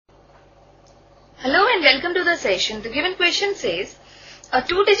Hello and welcome to the session. The given question says, a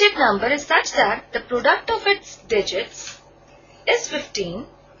two-digit number is such that the product of its digits is 15.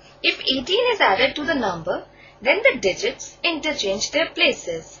 If 18 is added to the number, then the digits interchange their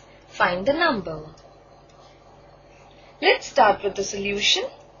places. Find the number. Let's start with the solution.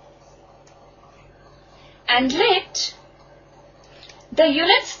 And let the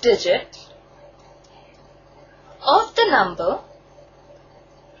units digit of the number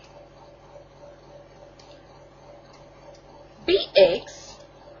be x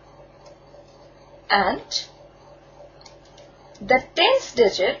and the tens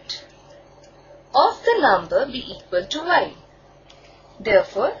digit of the number be equal to y.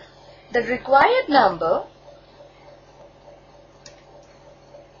 Therefore, the required number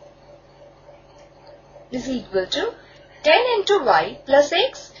is equal to 10 into y plus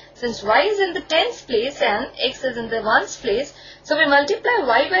x. Since y is in the tens place and x is in the ones place, so we multiply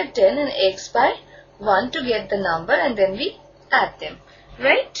y by 10 and x by 1 to get the number, and then we add them,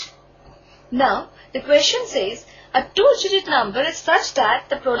 right? Now, the question says a two-digit number is such that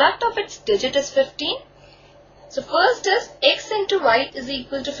the product of its digit is 15. So, first is x into y is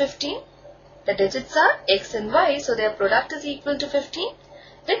equal to 15. The digits are x and y, so their product is equal to 15.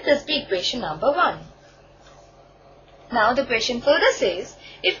 Let this be equation number 1. Now, the question further says,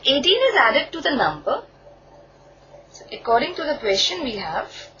 if 18 is added to the number, so according to the question we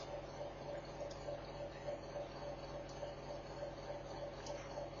have,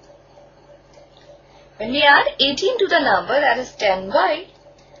 when we add 18 to the number, that is 10y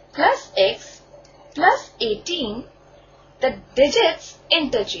plus x plus 18, the digits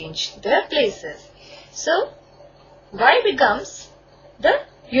interchange their places. So, y becomes the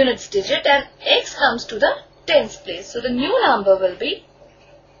units digit and x comes to the tens place. So, the new number will be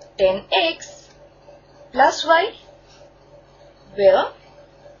 10x plus y, where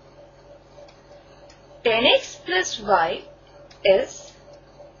 10x plus y is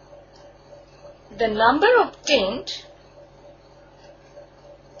the number obtained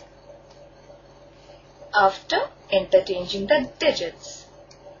after interchanging the digits.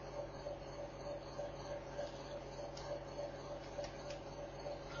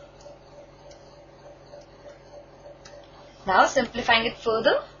 Now, simplifying it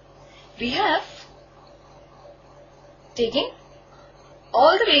further, we have taking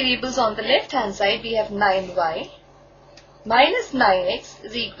all the variables on the left hand side. We have 9y minus 9x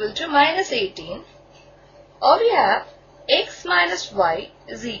is equal to minus 18, or we have x minus y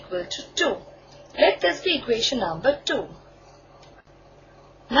is equal to 2. Let this be equation number 2.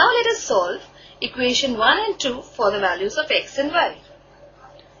 Now let us solve equation 1 and 2 for the values of x and y.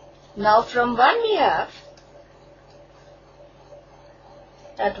 Now from 1 we have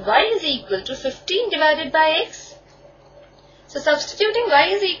that y is equal to 15 divided by x. So substituting y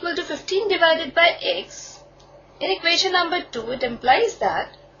is equal to 15 divided by x, in equation number 2, it implies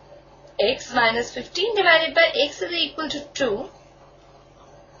that x minus 15 divided by x is equal to 2,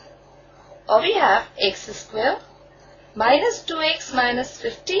 or we have x square minus 2x minus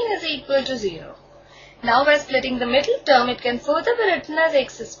 15 is equal to 0. Now by splitting the middle term, it can further be written as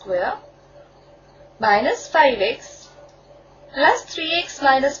x square minus 5x plus 3x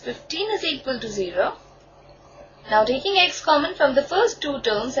minus 15 is equal to 0. Now taking x common from the first two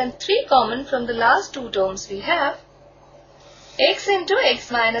terms and 3 common from the last two terms, we have x into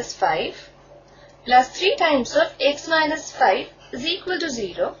x minus 5 plus 3 times of x minus 5 is equal to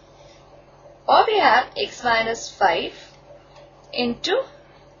 0, or we have x minus 5 into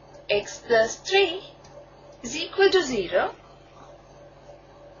x plus 3 is equal to 0,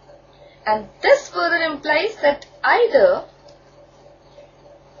 and this further implies that either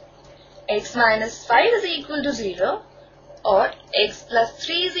x minus 5 is equal to 0 or x plus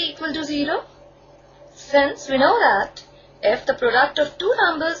 3 is equal to 0. Since we know that if the product of two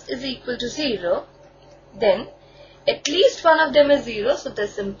numbers is equal to 0, then at least one of them is 0. So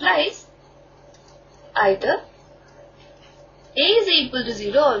this implies either a is equal to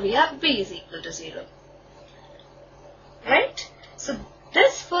 0 or we have b is equal to 0. Right? So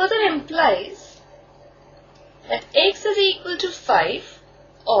this further implies that x is equal to 5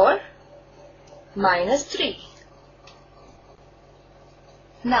 or minus 3.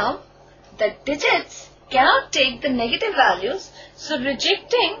 Now, the digits cannot take the negative values, so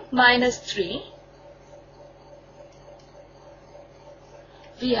rejecting minus 3,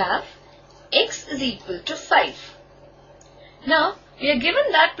 we have x is equal to 5. Now, we are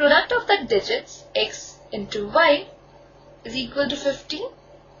given that product of the digits x into y is equal to 15.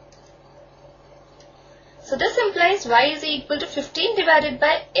 So, this implies y is equal to 15 divided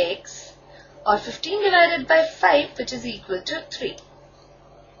by x, or 15 divided by 5, which is equal to 3.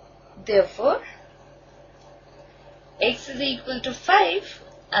 Therefore, x is equal to 5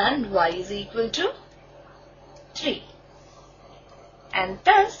 and y is equal to 3. And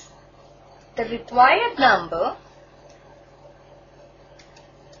thus, the required number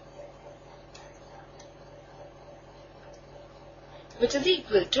which is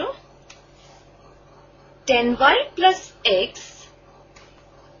equal to 10y plus x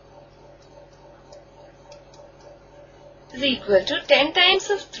is equal to 10 times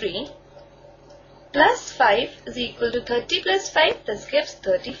of 3 plus 5 is equal to 30 plus 5, this gives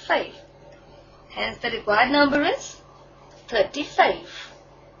 35. Hence the required number is 35.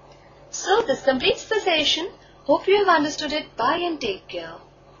 So this completes the session. Hope you have understood it. Bye and take care.